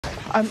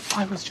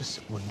I was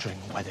just wondering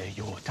whether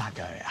your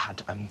dagger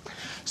had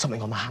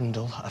something on the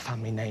handle, a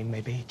family name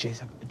maybe,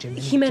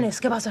 Jimenez. Jimenez,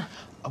 ¿qué pasa?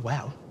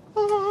 Well.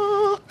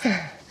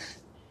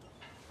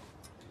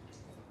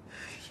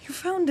 You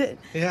found it.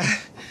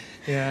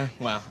 Yeah.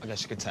 Well, I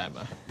guess you could say I'm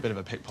a bit of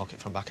a pickpocket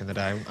from back in the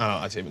day.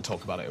 I didn't even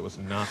talk about it. It was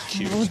not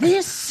cute. Oh,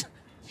 this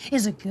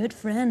is a good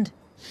friend.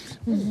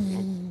 Oh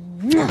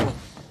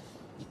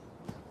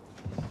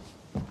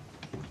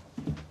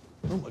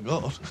my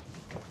God.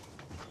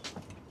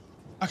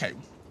 Okay,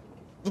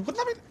 wouldn't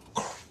that be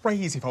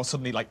crazy if I was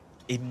suddenly, like,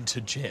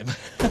 into gym?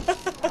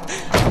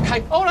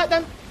 Okay, all right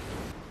then.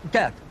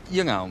 Jack,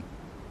 you know,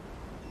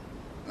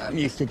 I'm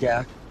used to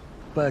Jack,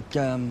 but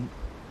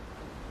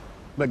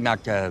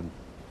not,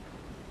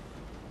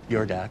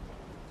 your dad.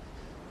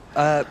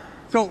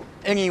 So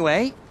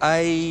anyway,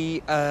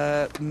 I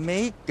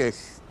made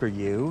this for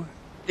you.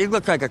 It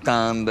looks like a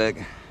thumb, but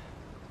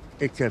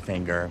it's a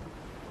finger.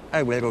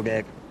 I whittled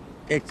it.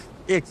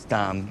 It's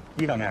dumb.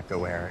 You don't have to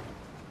wear it.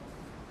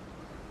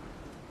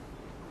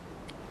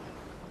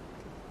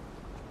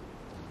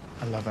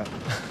 I love it.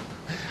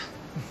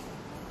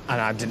 And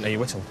I didn't know you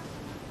whittled.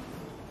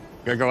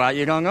 There's a lot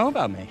you don't know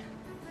about me.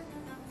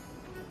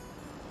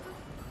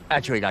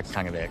 Actually, that's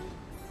kind of it.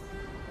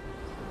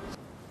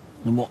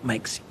 And what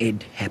makes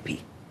Ed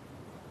happy?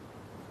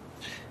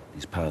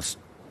 These past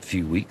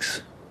few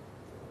weeks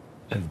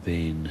have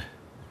been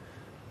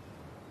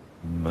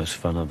the most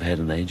fun I've had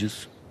in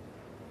ages.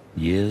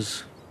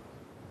 Years.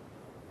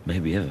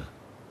 Maybe ever.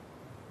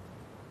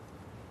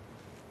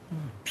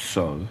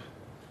 So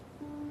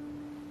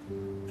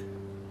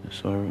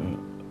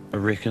I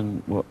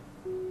reckon what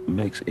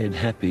makes Ed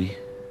happy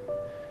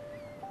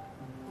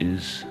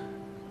is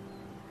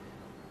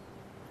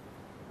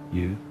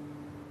you.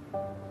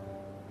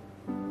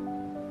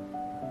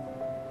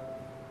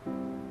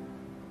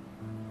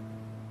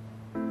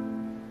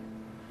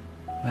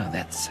 Well,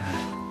 that's...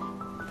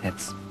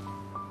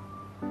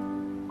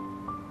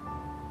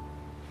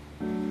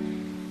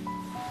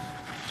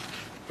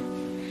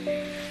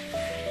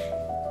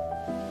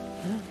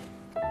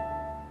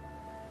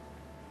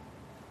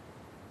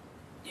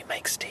 You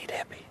make Stede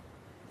happy.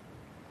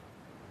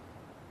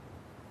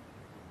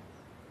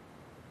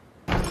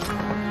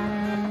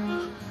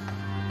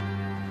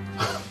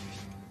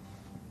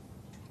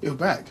 You're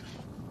back.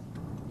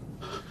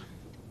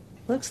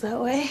 Looks that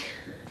way.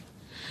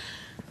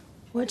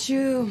 What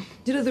you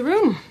do to the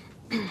room?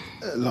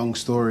 Long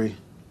story.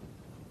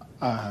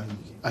 I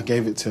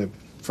gave it to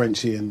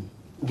Frenchie and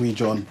Wee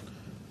John,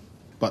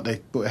 but they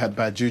thought it had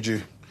bad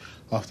juju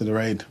after the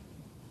raid.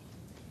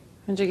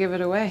 When'd you give it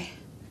away?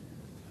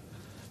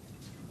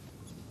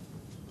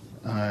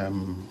 I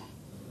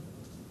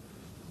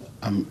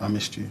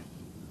missed you.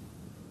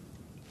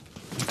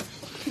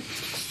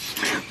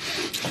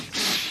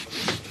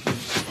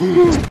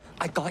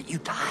 I thought you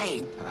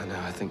died. I know,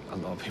 I think a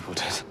lot of people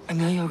did. And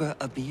now you got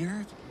a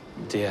beard?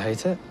 Do you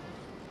hate it?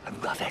 I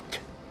love it.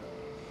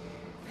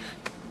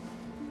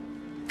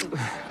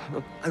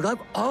 I love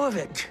all of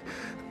it.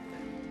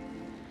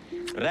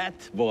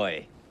 Rat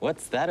boy,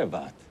 what's that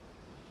about?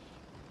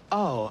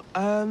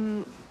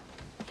 I'm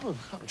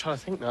trying to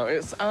think now.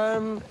 It's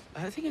I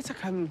think it's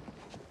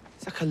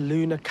like a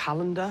lunar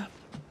calendar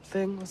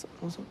thing. Was it?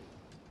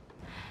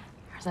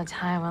 There's a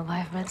time when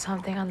life meant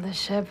something on this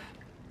ship.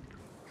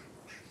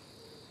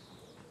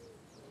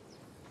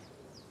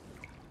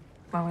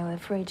 When we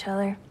lived for each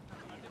other.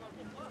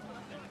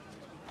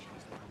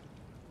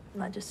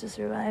 Not just to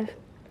survive.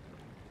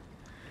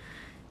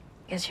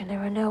 Guess you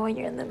never know when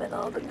you're in the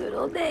middle of the good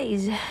old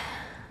days.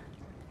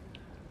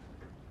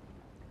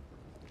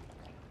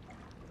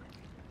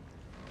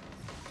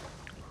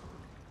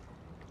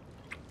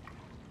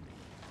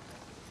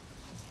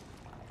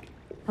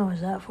 What was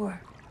that for?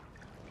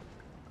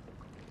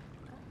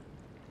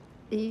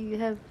 You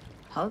have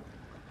hope.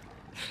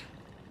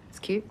 It's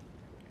cute.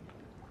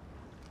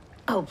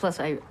 Oh, plus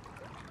I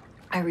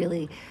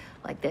really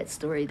like that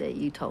story that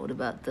you told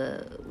about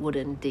the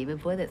wooden demon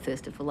boy that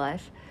thirsted for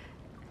life.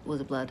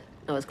 Was it blood?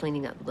 I was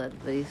cleaning up the blood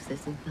of the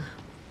system.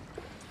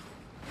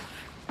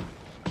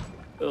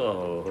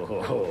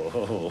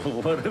 Oh,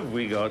 what have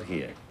we got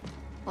here?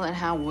 Well, and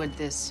how would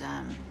this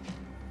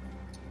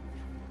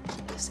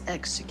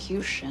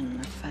execution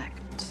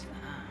affect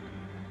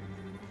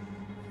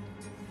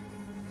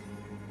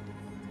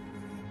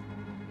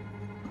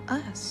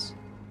us?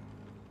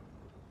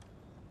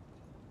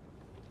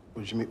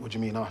 What do you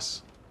mean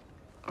us?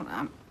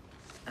 Well,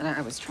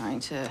 I was trying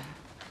to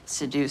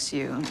seduce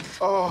you.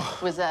 Oh.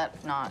 Was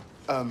that not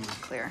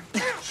clear?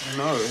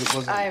 No, it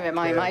wasn't.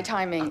 My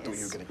timing I thought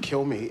you were going to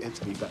kill me.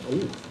 It's me back.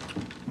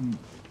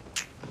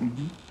 Oh.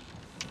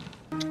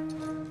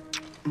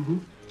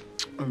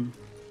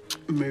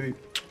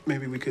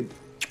 Maybe we could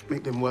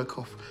make them work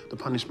off the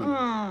punishment.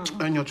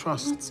 Earn your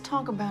trust. Let's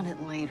talk about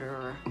it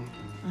later.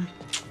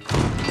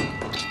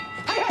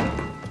 Hey!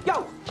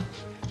 Yo!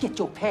 Get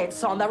your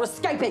pants on, they're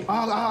escaping!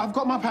 I've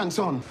got my pants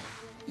on.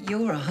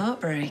 You're a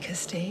heartbreaker,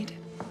 Stede.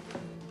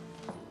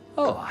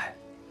 Oh,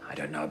 I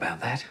don't know about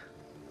that.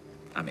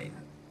 I mean,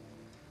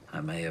 I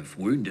may have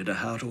wounded a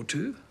heart or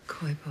two.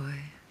 Coy boy.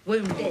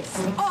 Wounded.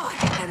 Oh,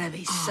 you're gonna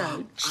be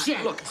so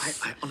jealous. Look,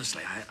 I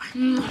honestly,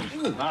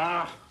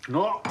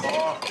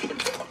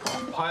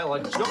 Pile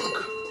of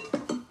junk.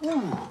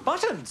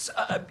 Buttons,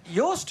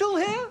 you're still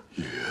here?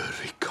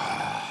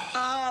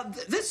 Eureka.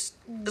 This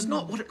is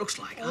not what it looks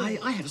like.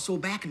 I had a sore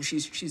back and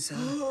she's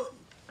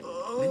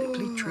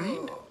medically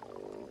trained.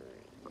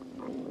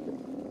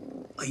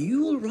 Are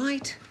you all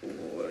right?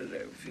 Oh, I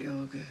don't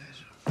feel good.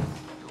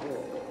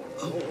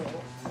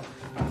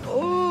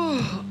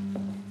 Oh,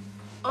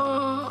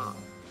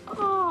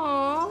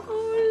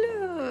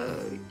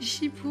 look.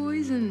 She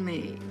poisoned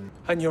me.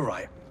 And you're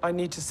right. I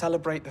need to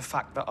celebrate the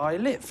fact that I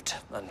lived.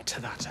 And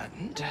to that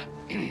end...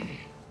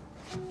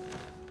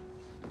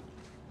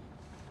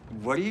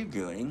 What are you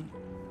doing?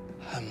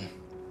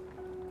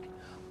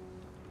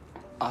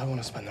 I want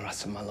to spend the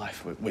rest of my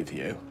life with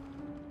you.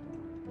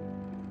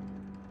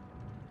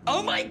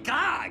 Oh my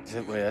God! Is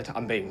it weird?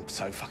 I'm being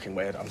so fucking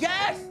weird.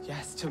 Yes!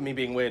 Yes to me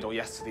being weird, or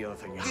yes to the other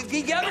thing.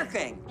 The other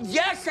thing.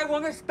 Yes, I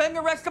want to spend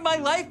the rest of my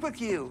life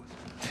with you.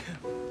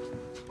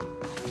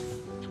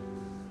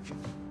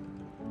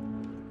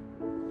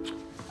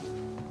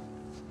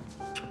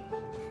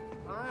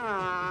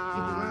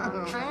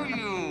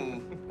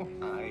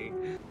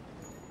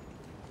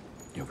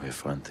 You'll be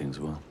fine things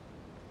well.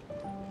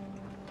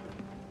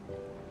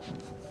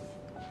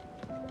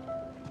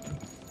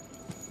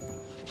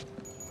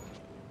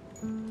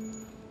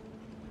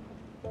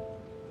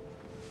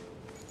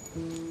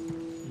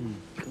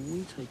 Can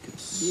we take it?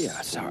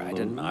 Yeah, sorry, I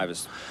didn't. I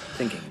was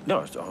thinking.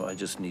 No, I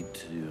just need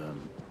to.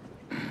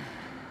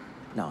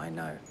 No, I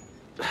know.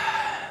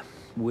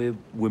 We're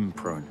whim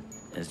prone,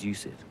 as you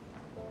said.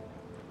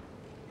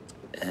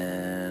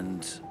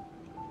 And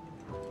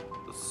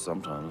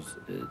sometimes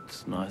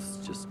it's nice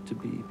just to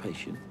be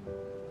patient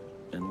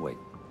and wait.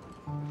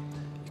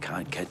 You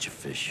can't catch a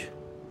fish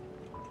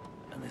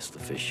unless the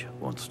fish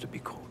wants to be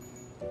caught.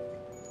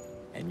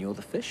 And you're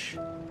the fish?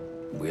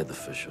 We're the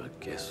fish, I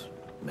guess.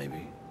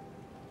 Maybe.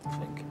 I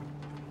think.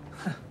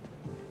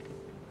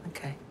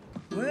 Okay.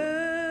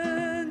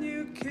 When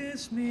you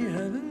kiss me,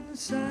 heaven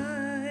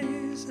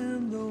sighs,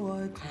 and though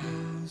I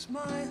close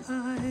my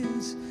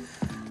eyes,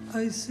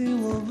 I see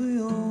lovely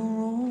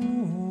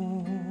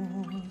rose.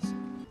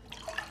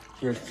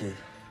 Just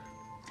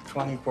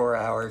 24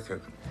 hours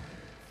of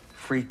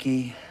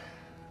freaky,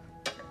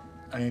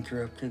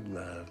 uninterrupted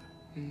love.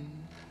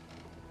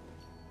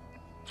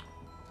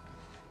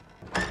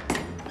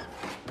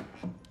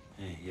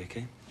 Hey, you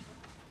okay?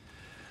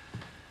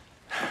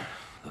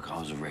 Look, I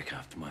was a wreck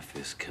after my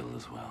first kill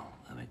as well.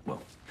 I mean,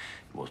 well,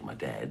 it was my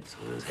dad, so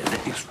there's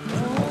extra.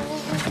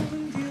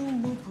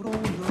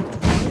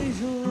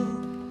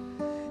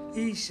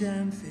 Et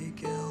ça me fait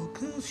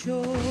quelque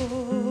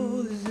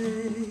chose.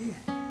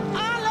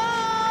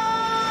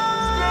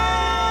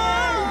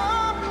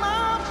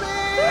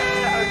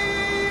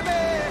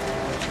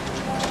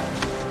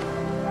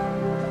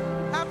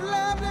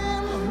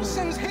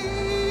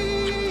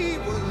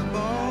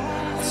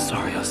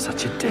 Sorry, I was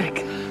such a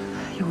dick.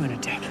 You weren't a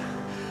dick.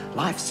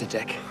 Life's a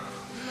dick.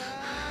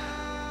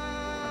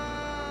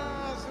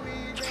 I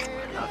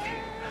love you.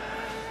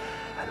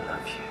 I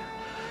love you.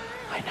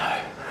 I know.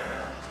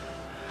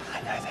 I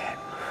know that.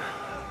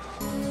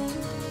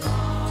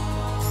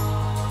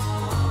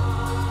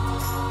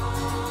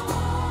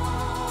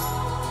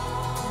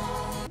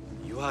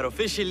 You are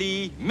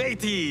officially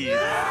mated.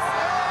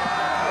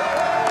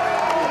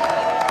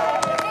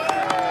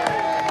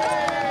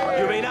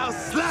 You may now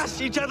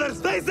slash each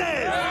other's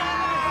faces.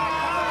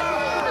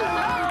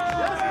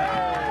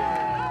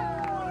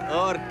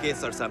 Or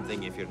kiss or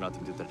something if you're not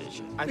into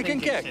tradition. We can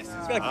kick.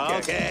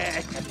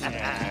 Okay.